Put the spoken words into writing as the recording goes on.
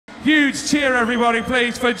Huge cheer, everybody,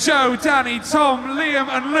 please, for Joe, Danny, Tom, Liam,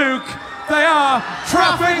 and Luke. They are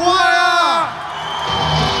Traffic Wire!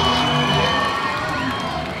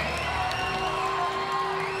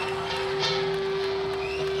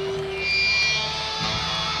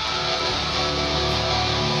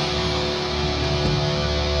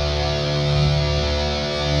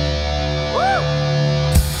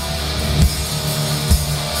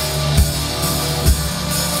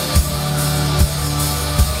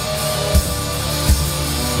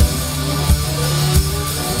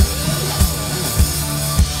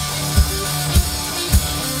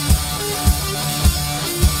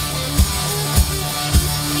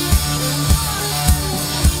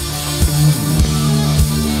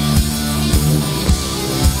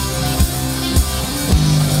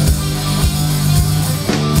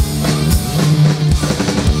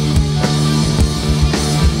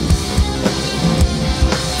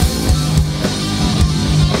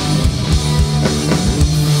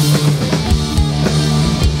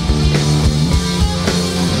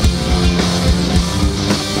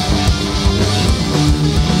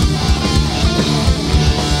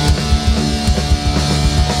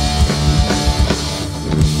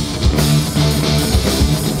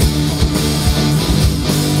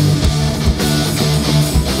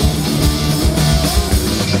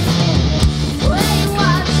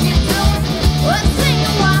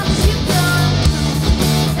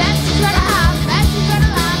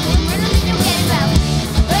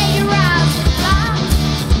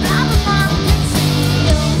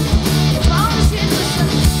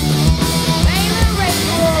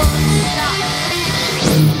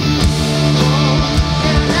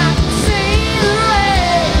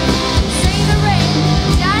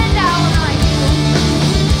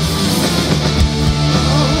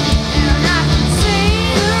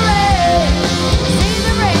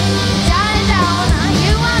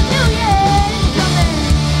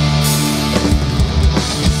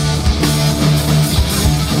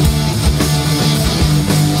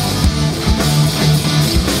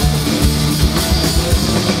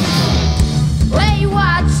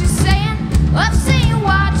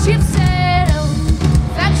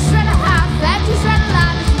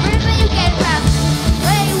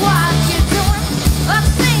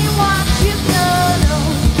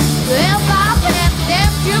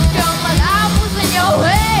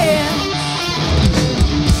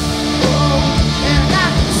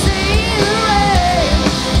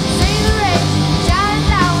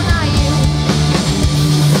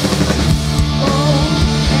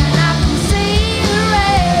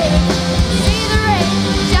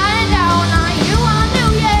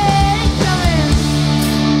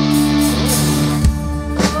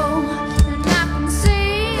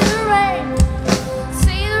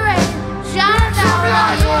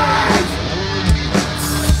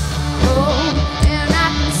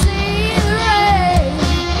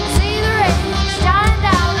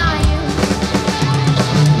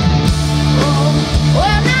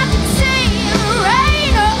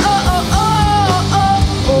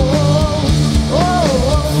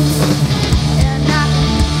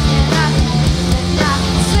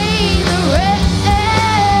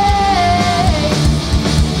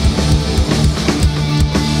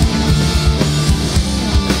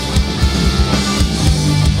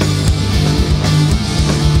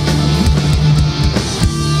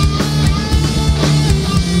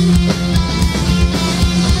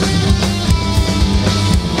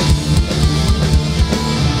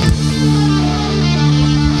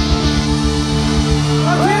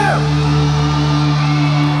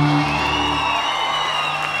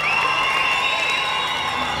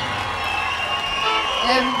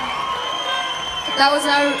 That was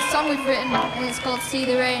our song we've written, and it's called See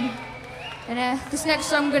the Rain. And this next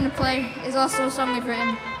song I'm going to play is also a song we've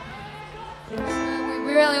written.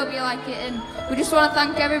 We really hope you like it, and we just want to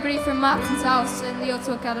thank everybody from Martin's House and the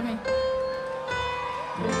O2 Academy.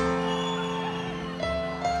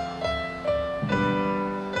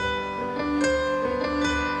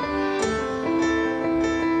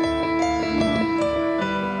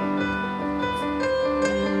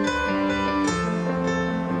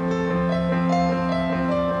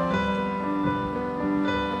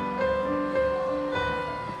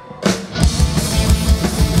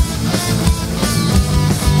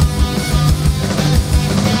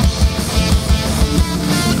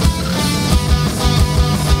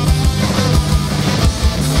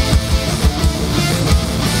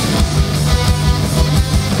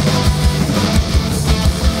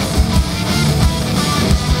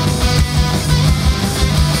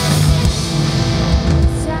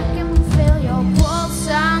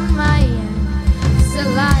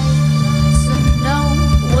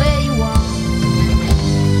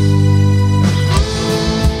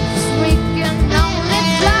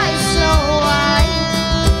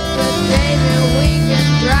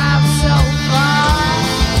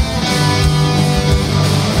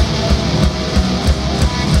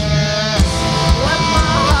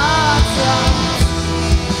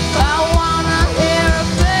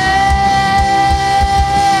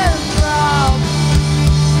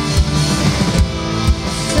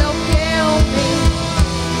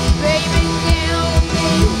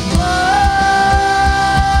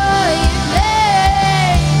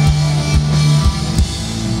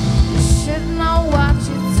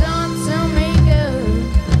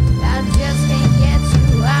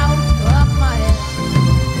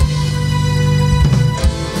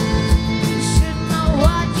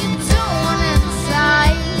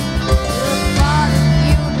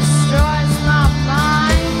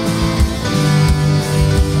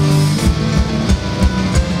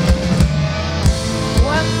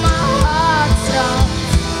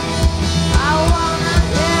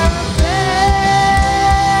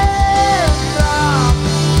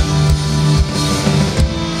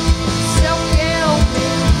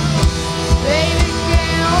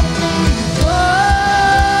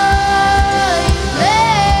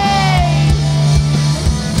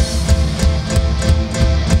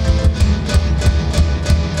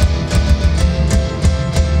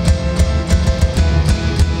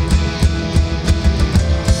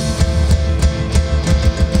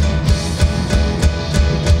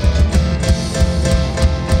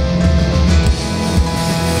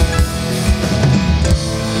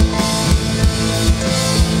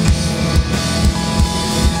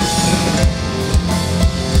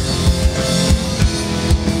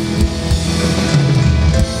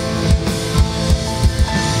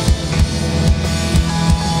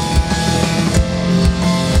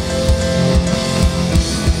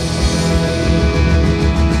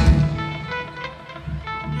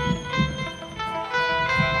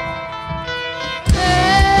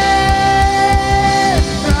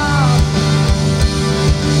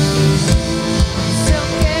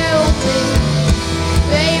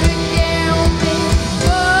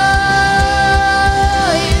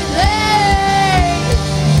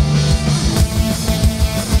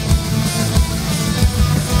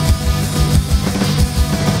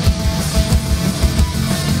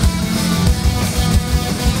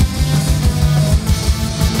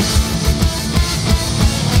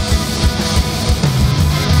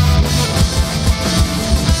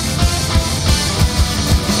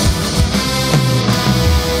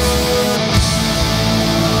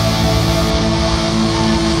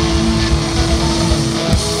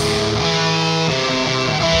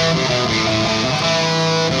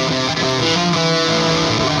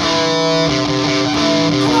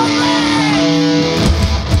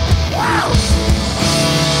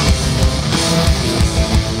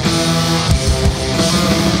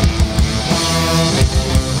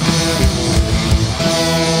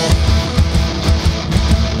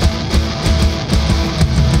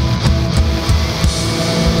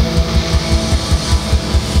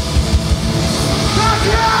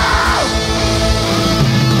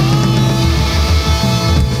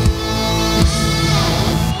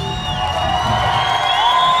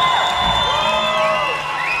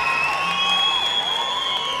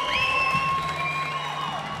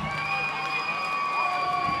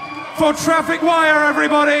 for Traffic Wire,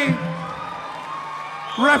 everybody.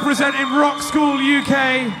 Representing Rock School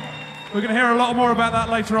UK. We're going to hear a lot more about that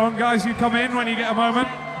later on. Guys, you come in when you get a moment.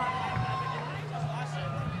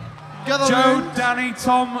 Joe, Danny,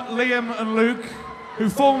 Tom, Liam and Luke, who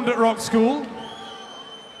formed at Rock School.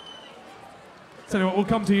 Tell you what, we'll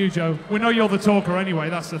come to you, Joe. We know you're the talker anyway,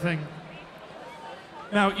 that's the thing.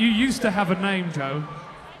 Now, you used to have a name, Joe,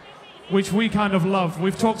 which we kind of love.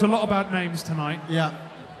 We've talked a lot about names tonight. Yeah.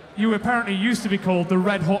 You apparently used to be called the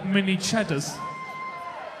Red Hot Mini Cheddars.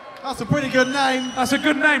 That's a pretty good name. That's a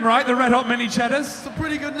good name, right? The Red Hot Mini Cheddars? It's a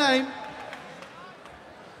pretty good name.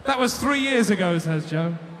 That was 3 years ago, says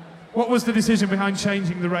Joe. What was the decision behind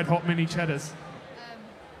changing the Red Hot Mini Cheddars? I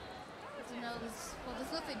don't know, there's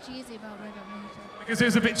nothing cheesy about Red Hot Mini Cheddars. Because it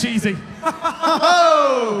was a bit cheesy.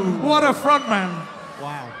 Oh! What a front man.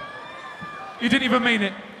 Wow. You didn't even mean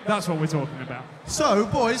it. That's what we're talking about. So,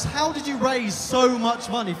 boys, how did you raise so much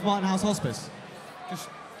money for Martin House Hospice? Just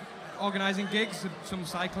organising gigs, some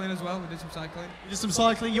cycling as well. We did some cycling. You did some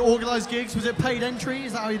cycling, you organised gigs. Was it paid entry?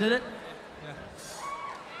 Is that how you did it? Yeah.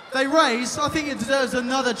 They raised, I think it deserves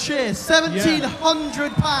another cheer,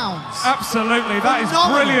 £1,700. Absolutely. That is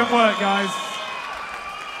brilliant work, guys.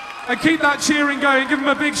 And keep that cheering going. Give them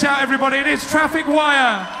a big shout, everybody. It is Traffic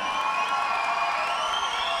Wire.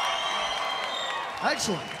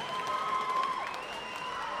 Excellent.